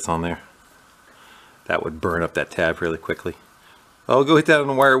crap that's on there? That would burn up that tab really quickly. I'll go hit that on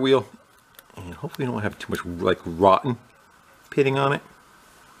the wire wheel, and hopefully we don't have too much like rotten pitting on it.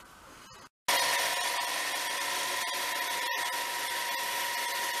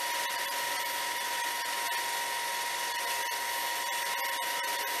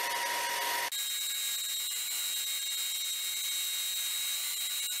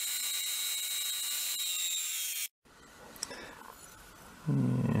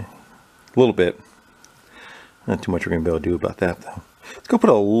 Yeah, a little bit. Not too much we're going to be able to do about that though. Let's go put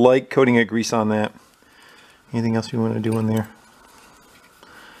a light coating of grease on that. Anything else you want to do in there?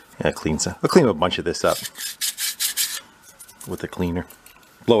 Yeah, I'll clean a bunch of this up with the cleaner.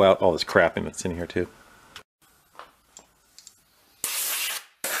 Blow out all this crap that's in here too.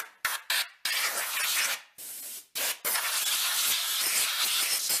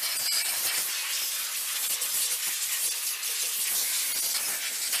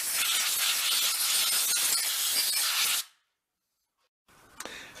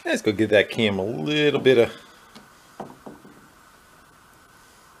 Let's go give that cam a little bit of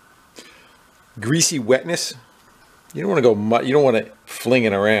greasy wetness. You don't want to go, you don't want it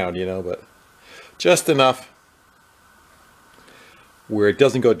flinging around, you know, but just enough where it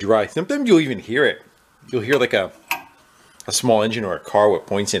doesn't go dry. Sometimes you'll even hear it. You'll hear like a small engine or a car with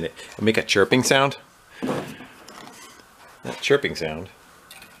points in it. It'll make a chirping sound. That chirping sound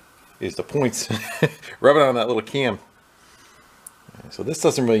is the points rubbing on that little cam. So this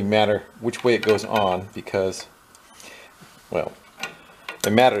doesn't really matter which way it goes on because, well,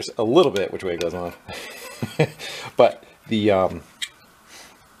 it matters a little bit which way it goes on. But the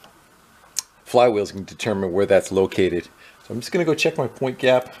flywheels can determine where that's located. So I'm just going to go check my point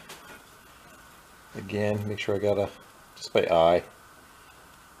gap again, make sure I got just by eye.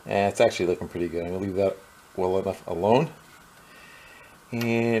 And it's actually looking pretty good. I'm going to leave that well enough alone.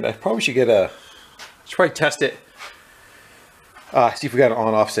 And I probably should should probably test it. See if we got an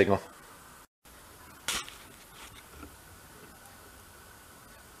on-off signal.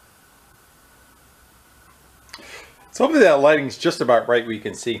 So hopefully that lighting's just about right where you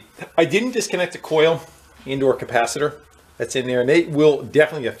can see. I didn't disconnect the coil and/or capacitor that's in there, and it will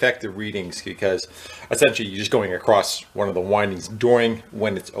definitely affect the readings because essentially you're just going across one of the windings during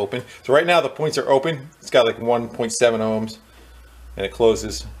when it's open. So right now the points are open. It's got like 1.7 ohms, and it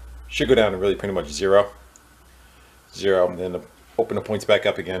closes. Should go down to really pretty much zero, and then open the points back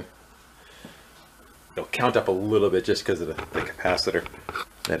up again. It'll count up a little bit just because of the capacitor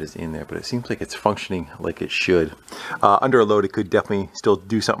that is in there, but it seems like it's functioning like it should. Under a load, it could definitely still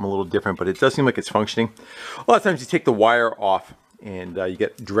do something a little different, but it does seem like it's functioning. A lot of times you take the wire off and you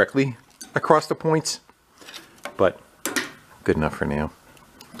get directly across the points, but good enough for now.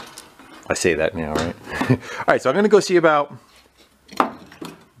 I say that now, right? All right, so I'm gonna go see about, I'm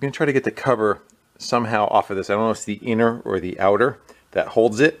gonna try to get the cover somehow off of this. I don't know if it's the inner or the outer that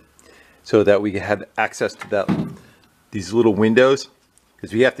holds it, so that we have access to these little windows,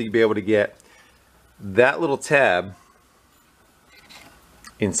 because we have to be able to get that little tab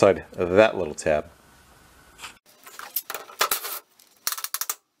inside of that little tab.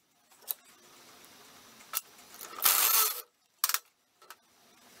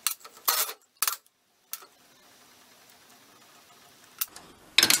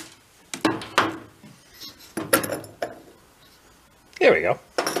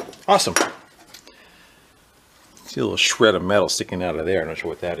 Awesome. See a little shred of metal sticking out of there. I'm not sure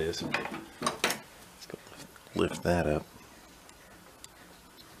what that is. Let's go lift that up.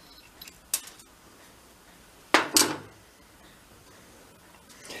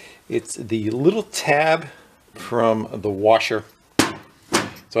 It's the little tab from the washer.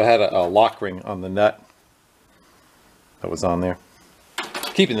 So I had a lock ring on the nut that was on there,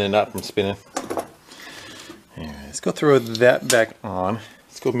 keeping the nut from spinning. Anyway, let's go throw that back on.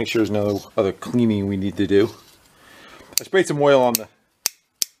 Let's go make sure there's no other cleaning we need to do. I sprayed some oil on the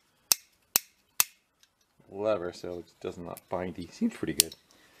lever so it doesn't not bindy. Seems pretty good.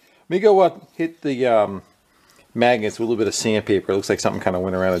 Let me go hit the magnets with a little bit of sandpaper. It looks like something kind of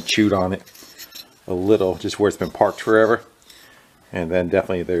went around and chewed on it a little, just where it's been parked forever. And then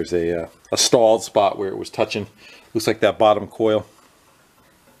definitely there's a stalled spot where it was touching. Looks like that bottom coil.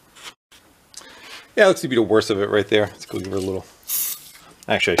 Yeah, it looks to be the worst of it right there. Let's go give her a little.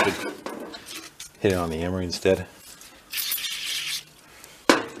 Actually, I should hit it on the emery instead.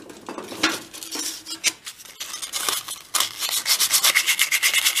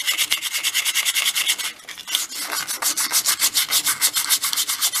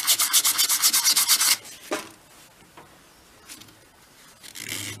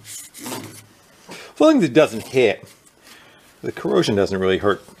 As long as it doesn't hit, the corrosion doesn't really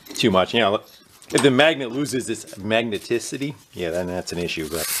hurt too much. You know, if the magnet loses its magneticity, yeah, then that's an issue.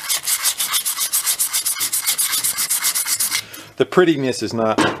 But the prettiness is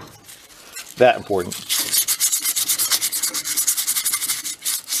not that important.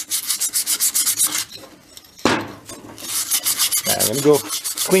 Now I'm gonna go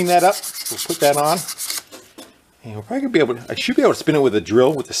clean that up. We'll put that on, and we're probably gonna be able to. I should be able to spin it with a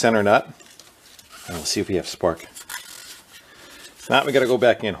drill with the center nut. And we'll see if we have spark. If not, we got to go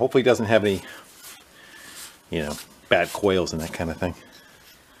back in. Hopefully it doesn't have any, you know, bad coils and that kind of thing.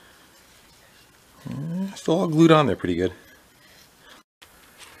 Still all glued on there pretty good.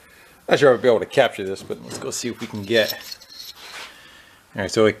 Not sure I'll be able to capture this, but let's go see if we can get. All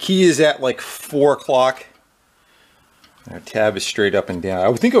right, so the key is at like 4 o'clock. Our tab is straight up and down. I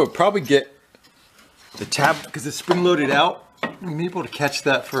would think I would probably get the tab, because it's spring loaded out. We may be able to catch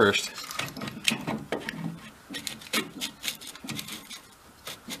that first.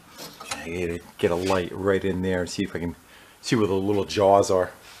 I gotta get a light right in there and see if I can see where the little jaws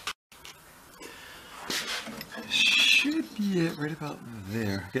are. Should be it right about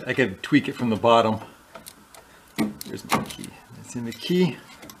there. I can tweak it from the bottom. There's my key. It's in the key.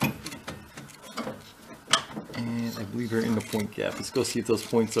 And I believe they're in the point gap. Let's go see if those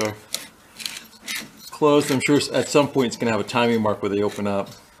points are closed. I'm sure at some point it's gonna have a timing mark where they open up.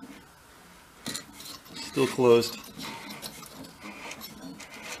 Still closed.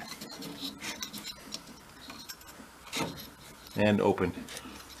 And open.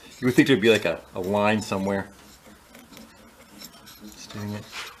 You would think there'd be like a line somewhere. Just doing it.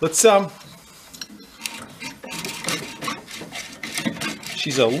 Let's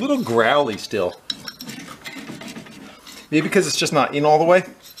she's a little growly still. Maybe because it's just not in all the way.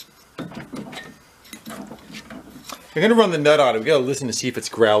 I'm gonna run the nut on it. We gotta listen to see if it's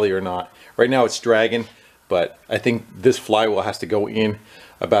growly or not. Right now it's dragging, but I think this flywheel has to go in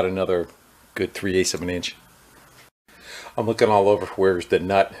about another good 3/8 of an inch. I'm looking all over for where's the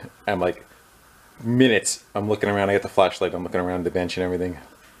nut. I'm like minutes. I'm looking around. I got the flashlight. I'm looking around the bench and everything.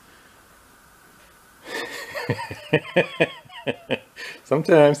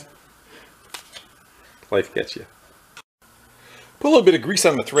 Sometimes life gets you. Put a little bit of grease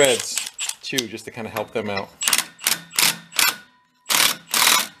on the threads too, just to kind of help them out.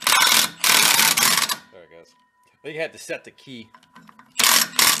 There it goes. I think I had to set the key.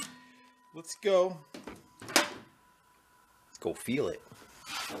 Let's go. Go feel it.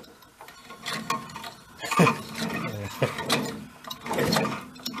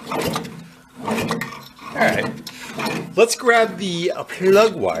 Alright, let's grab the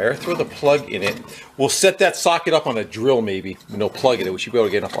plug wire, throw the plug in it. We'll set that socket up on a drill maybe, no plug in it. We should be able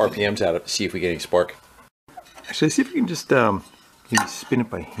to get enough RPMs out of it to see if we get any spark. Actually, see if we can just maybe spin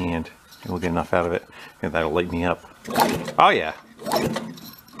it by hand and we'll get enough out of it. And that'll light me up. Oh yeah.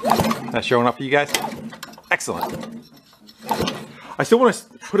 That's showing up for you guys? Excellent. I still want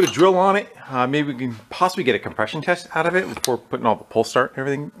to put a drill on it. Maybe we can possibly get a compression test out of it before putting all the pull start and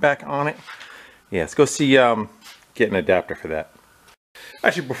everything back on it. Yeah, let's go see, get an adapter for that.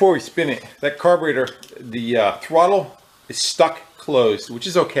 Actually, before we spin it, that carburetor, the throttle is stuck closed, which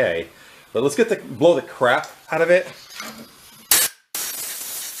is okay. But let's blow the crap out of it.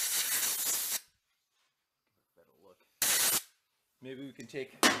 Maybe we can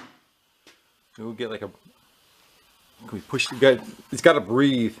we'll get like a, can we push the guy? It's got to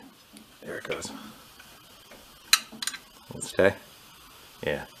breathe There it goes. Let's stay.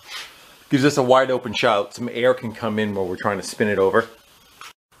 Yeah. Gives us a wide open shot. Some air can come in while we're trying to spin it over.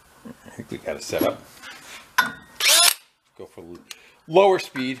 I think we got it set up. Go for lower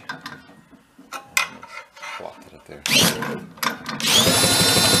speed. Plop it up there.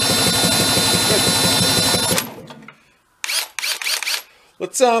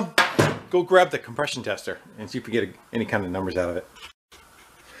 Let's go grab the compression tester and see if we get any kind of numbers out of it.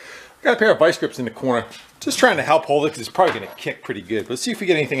 I got a pair of vice grips in the corner. Just trying to help hold it because it's probably going to kick pretty good. Let's see if we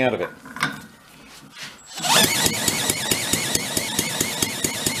get anything out of it.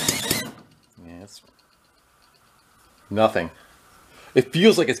 Yeah, it's nothing. It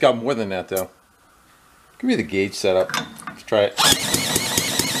feels like it's got more than that though. Give me the gauge setup. Let's try it.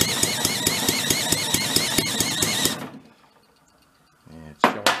 Yeah, it's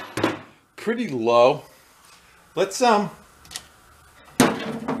showing pretty low. Let's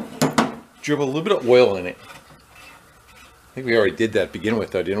dribble a little bit of oil in it. I think we already did that to begin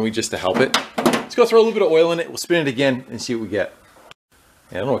with though, didn't we, just to help it? Let's go throw a little bit of oil in it. We'll spin it again and see what we get.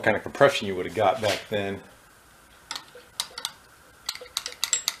 Yeah, I don't know what kind of compression you would have got back then.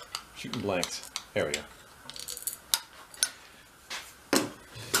 Shooting blanks. There we go.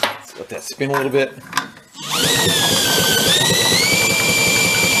 Let's let that spin a little bit.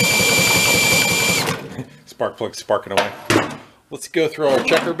 Spark plug sparking away. Let's go throw our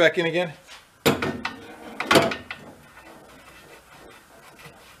checker back in again.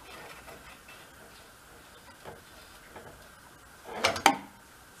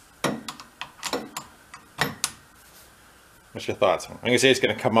 What's your thoughts? I'm going to say it's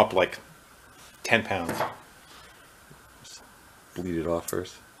going to come up like 10 pounds. Just bleed it off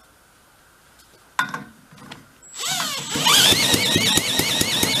first.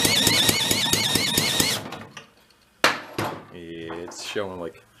 It's showing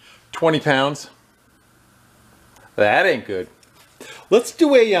like 20 pounds. That ain't good. Let's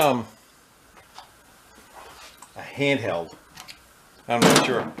do a handheld. I'm not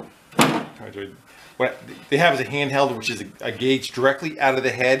sure. What they have is a handheld, which is a gauge directly out of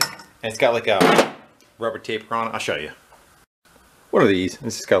the head, and it's got like a rubber tape on it. I'll show you. One of these.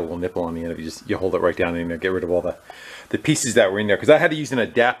 This has got a little nipple on the end. You hold it right down in there, get rid of all the pieces that were in there. Because I had to use an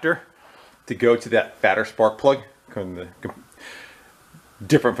adapter to go to that fatter spark plug,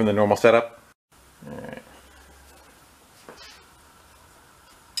 different from the normal setup. All right.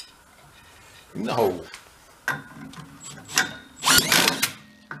 No.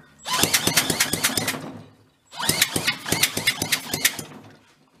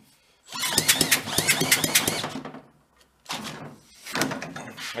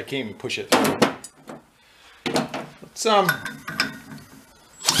 I can't even push it through. Let's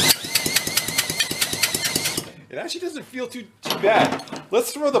it actually doesn't feel too bad.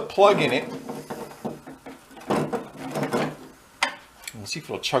 Let's throw the plug in it. Let's see if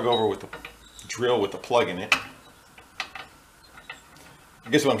it'll chug over with the drill with the plug in it. I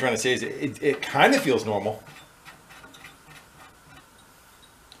guess what I'm trying to say is it kind of feels normal.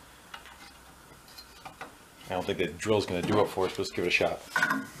 I don't think the drill's going to do it for us. Let's give it a shot.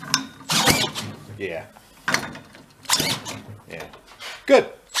 Yeah. Yeah. Good.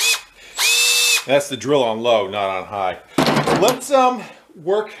 That's the drill on low, not on high. Let's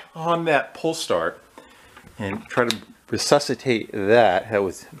work on that pull start and try to resuscitate that. That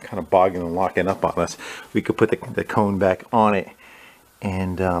was kind of bogging and locking up on us. We could put the cone back on it,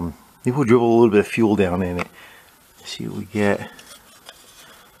 and maybe we'll dribble a little bit of fuel down in it. See what we get.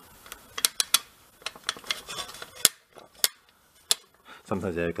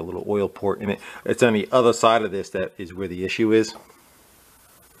 Sometimes I like a little oil port in it. It's on the other side of this that is where the issue is.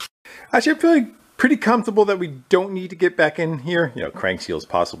 Actually, I'm feeling pretty comfortable that we don't need to get back in here. You know, crank seals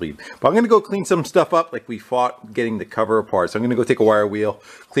possibly. But I'm going to go clean some stuff up like we fought getting the cover apart. So I'm going to go take a wire wheel,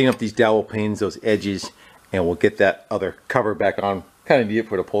 clean up these dowel pins, those edges, and we'll get that other cover back on. Kind of need it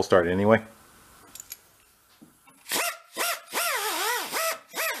for the pull start anyway.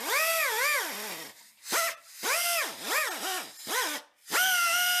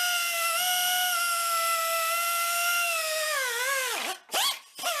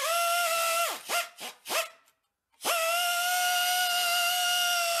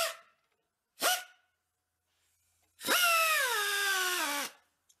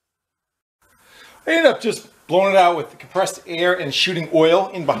 I ended up just blowing it out with compressed air and shooting oil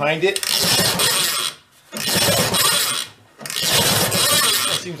in behind it. It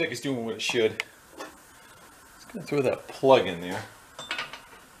seems like it's doing what it should. Just gonna throw that plug in there.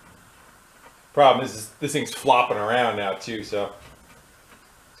 Problem is this thing's flopping around now too, so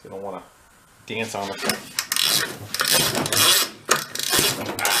it's gonna want to dance on it.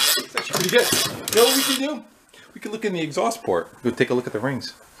 It's actually pretty good. You know what we can do? We can look in the exhaust port. Go take a look at the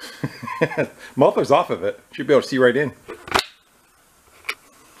rings. Muffler's off of it. Should be able to see right in.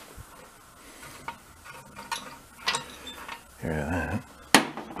 Hear that?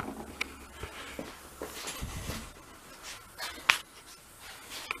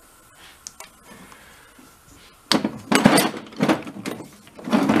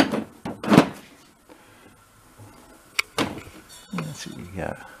 Let's see what we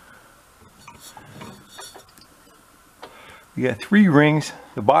got. We got 3 rings.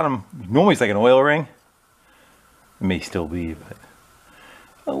 The bottom normally is like an oil ring. It may still be, but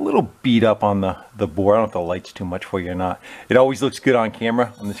a little beat up on the board. I don't know if the light's too much for you or not. It always looks good on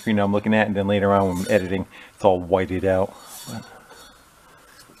camera on the screen I'm looking at, and then later on when I'm editing, it's all whited out. But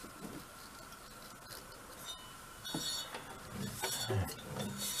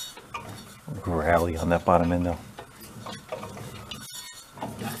growly on that bottom end though.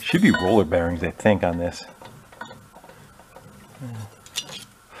 Should be roller bearings, I think, on this.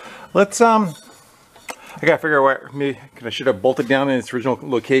 Let's I gotta figure out where maybe I should have bolted down in its original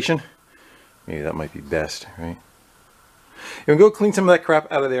location. Maybe that might be best, right? And go clean some of that crap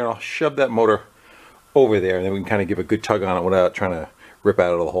out of there, and I'll shove that motor over there, and then we can kind of give a good tug on it without trying to rip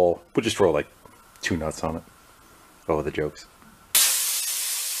out of the hole. We'll just throw like 2 nuts on it. Oh, the jokes.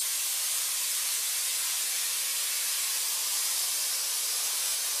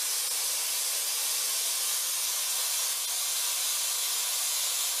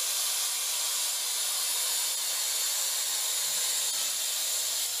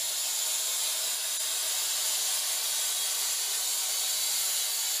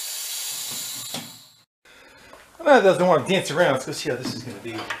 No, it doesn't want to dance around. Let's go see how this is going to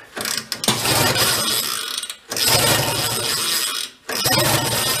be.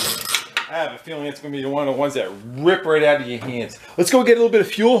 I have a feeling it's going to be one of the ones that rip right out of your hands. Let's go get a little bit of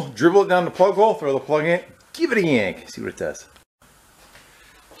fuel, dribble it down the plug hole, throw the plug in, give it a yank, see what it does.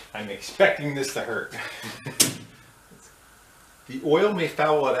 I'm expecting this to hurt. The oil may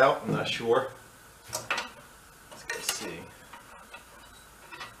foul it out, I'm not sure. Let's go see.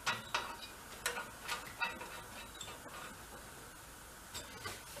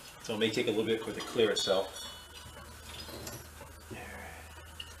 So it may take a little bit for it to clear itself. Yeah,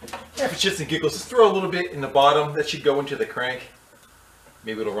 for shits and giggles, just throw a little bit in the bottom. That should go into the crank.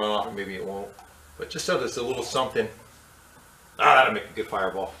 Maybe it'll run off or maybe it won't. But just so there's a little something. Ah, that'll make a good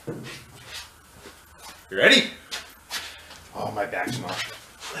fireball. You ready? Oh, my back's not.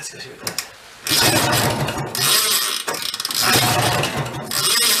 Let's go see what it does.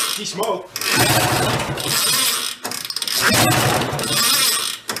 See smoke.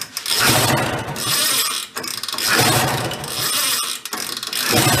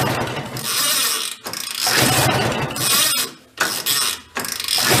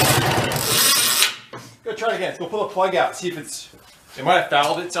 Try it again. Let's go pull the plug out. See if it might have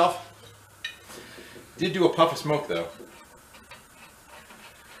fouled itself. Did do a puff of smoke though.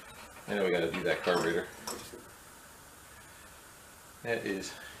 I know we got to do that carburetor. That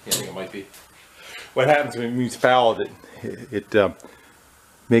is, yeah, I think it might be. What happens when it moves fouled? It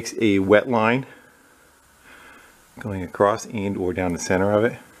makes a wet line going across and or down the center of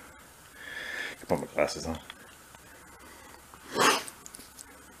it. I put my glasses on.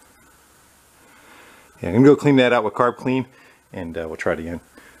 Yeah, I'm going to go clean that out with Carb Clean, and we'll try it again.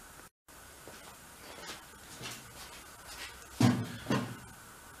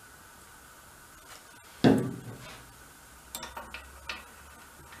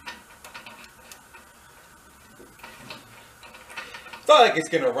 It's not like it's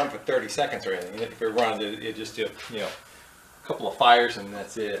going to run for 30 seconds or anything. If it runs, it just do, you know, a couple of fires and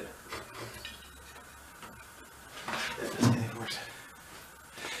that's it.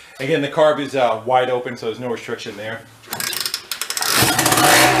 Again, the carb is wide open, so there's no restriction there.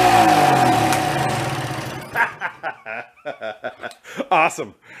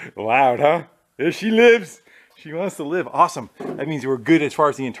 Awesome. Loud, huh? There she lives. She wants to live. Awesome. That means we're good as far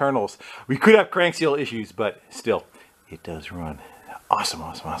as the internals. We could have crank seal issues, but still, it does run. Awesome,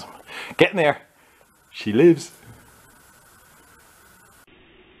 awesome, awesome. Getting there. She lives.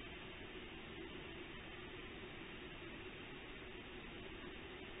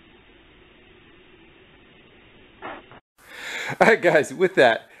 Alright guys, with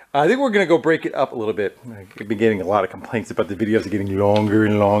that, I think we're going to go break it up a little bit. I've been getting a lot of complaints about the videos getting longer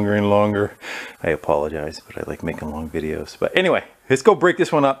and longer and longer. I apologize, but I like making long videos. But anyway, let's go break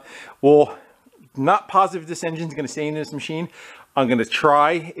this one up. Well, not positive this engine's going to stay in this machine. I'm going to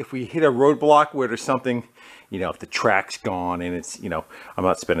try if we hit a roadblock where there's something, you know, if the track's gone and it's, you know, I'm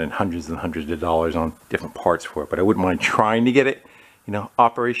not spending hundreds and hundreds of dollars on different parts for it, but I wouldn't mind trying to get it you know,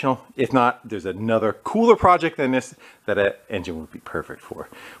 operational. If not, there's another cooler project than this that an engine would be perfect for,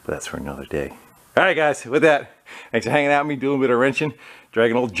 but that's for another day. All right, guys, with that, thanks for hanging out with me, doing a bit of wrenching,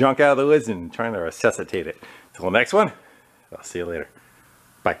 dragging old junk out of the woods and trying to resuscitate it. Till the next one, I'll see you later.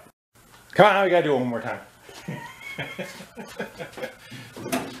 Bye. Come on, we gotta do it one more time.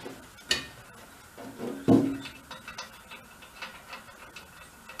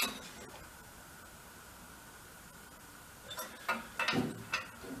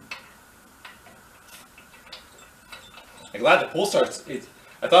 I'm glad the pull starts.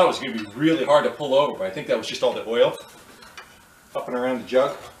 I thought it was going to be really hard to pull over, but I think that was just all the oil up and around the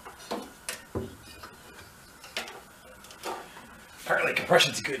jug. Apparently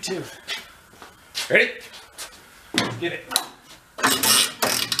compression's good too. Ready? Get it.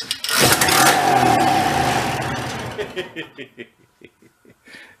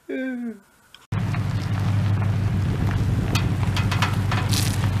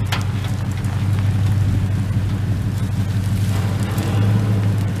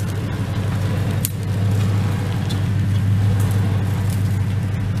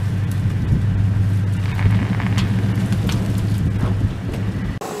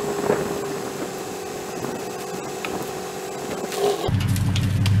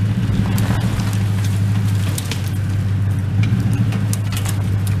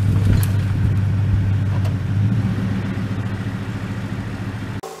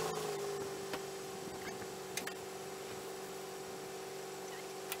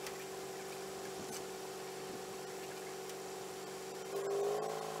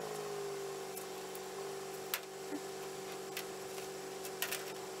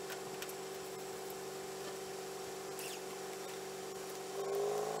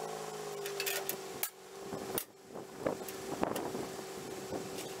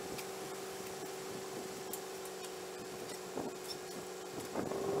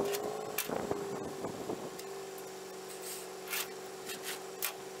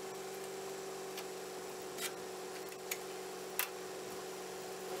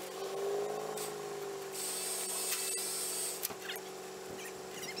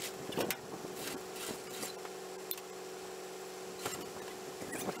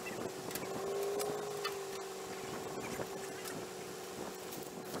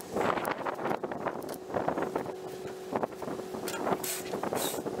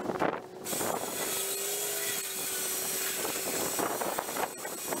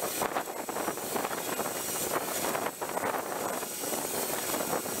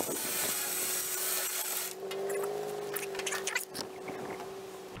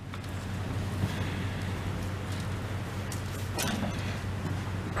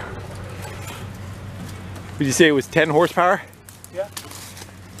 Would you say it was 10 horsepower? Yeah.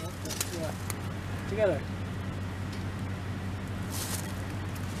 Yeah. Together.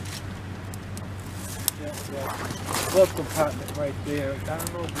 Yeah. Glove compartment right there. I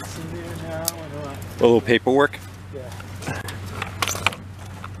don't know if it's in there now or not. A little paperwork. Yeah.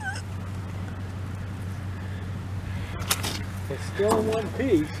 It's still in one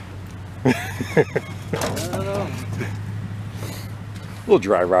piece. I don't know. A little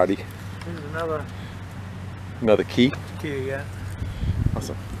dry rotty. Here's Another key. key, yeah.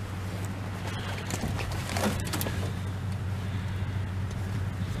 Awesome.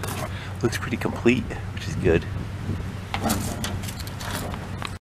 Looks pretty complete, which is good.